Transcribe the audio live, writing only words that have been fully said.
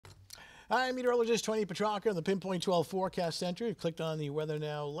Hi, meteorologist Tony Petrarca in the Pinpoint 12 Forecast Center. You clicked on the Weather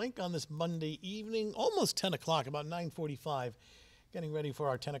Now link on this Monday evening, almost 10 o'clock, about 9:45. Getting ready for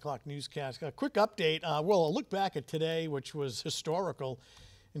our 10 o'clock newscast. A quick update. Well, I'll look back at today, which was historical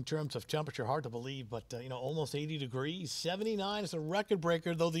in terms of temperature. Hard to believe, but, almost 80 degrees. 79 is a record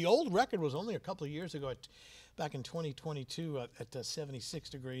breaker, though the old record was only a couple of years ago, back in 2022 at 76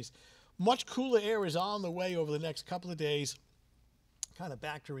 degrees. Much cooler air is on the way over the next couple of days. Kind of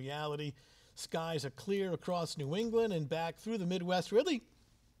back to reality. Skies are clear across New England and back through the Midwest. Really,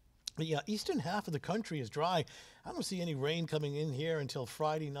 the eastern half of the country is dry. I don't see any rain coming in here until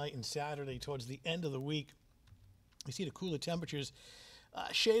Friday night and Saturday towards the end of the week. We see the cooler temperatures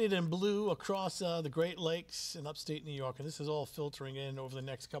shaded in blue across the Great Lakes and upstate New York, and this is all filtering in over the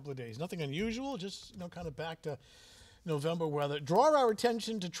next couple of days. Nothing unusual, just kind of back to November weather. Draw our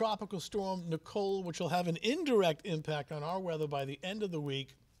attention to Tropical Storm Nicole, which will have an indirect impact on our weather by the end of the week.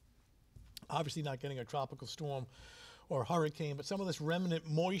 Obviously not getting a tropical storm or hurricane, but some of this remnant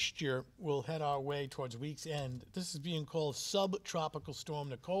moisture will head our way towards week's end. This is being called Subtropical Storm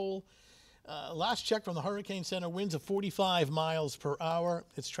Nicole. Last check from the Hurricane Center, winds of 45 miles per hour.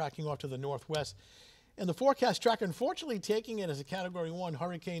 It's tracking off to the northwest. And the forecast tracker, unfortunately, taking it as a Category 1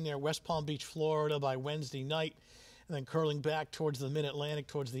 hurricane near West Palm Beach, Florida by Wednesday night, and then curling back towards the mid-Atlantic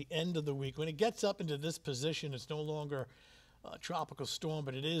towards the end of the week. When it gets up into this position, it's no longer a tropical storm,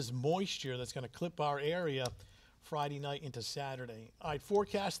 but it is moisture that's going to clip our area Friday night into Saturday. All right,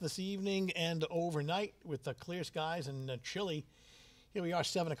 forecast this evening and overnight with the clear skies and chilly. Here we are,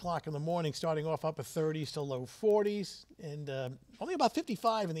 7 o'clock in the morning, starting off upper 30s to low 40s, and only about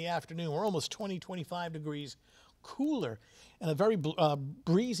 55 in the afternoon. We're almost 20, 25 degrees cooler, and a very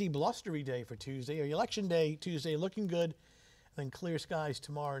breezy, blustery day for Tuesday. Election day Tuesday looking good, then clear skies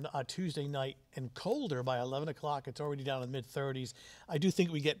tomorrow, Tuesday night, and colder by 11 o'clock. It's already down in the mid-30s. I do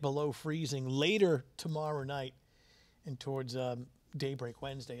think we get below freezing later tomorrow night and towards daybreak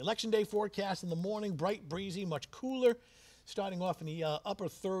Wednesday. Election day forecast in the morning, bright, breezy, much cooler, starting off in the upper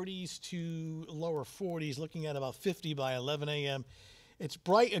 30s to lower 40s, looking at about 50 by 11 a.m. It's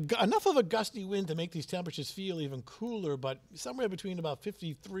bright, enough of a gusty wind to make these temperatures feel even cooler, but somewhere between about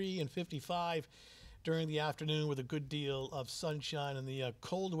 53 and 55 during the afternoon with a good deal of sunshine, and the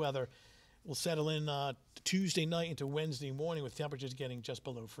cold weather will settle in Tuesday night into Wednesday morning with temperatures getting just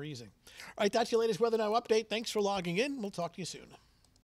below freezing. All right, that's your latest Weather Now update. Thanks for logging in. We'll talk to you soon.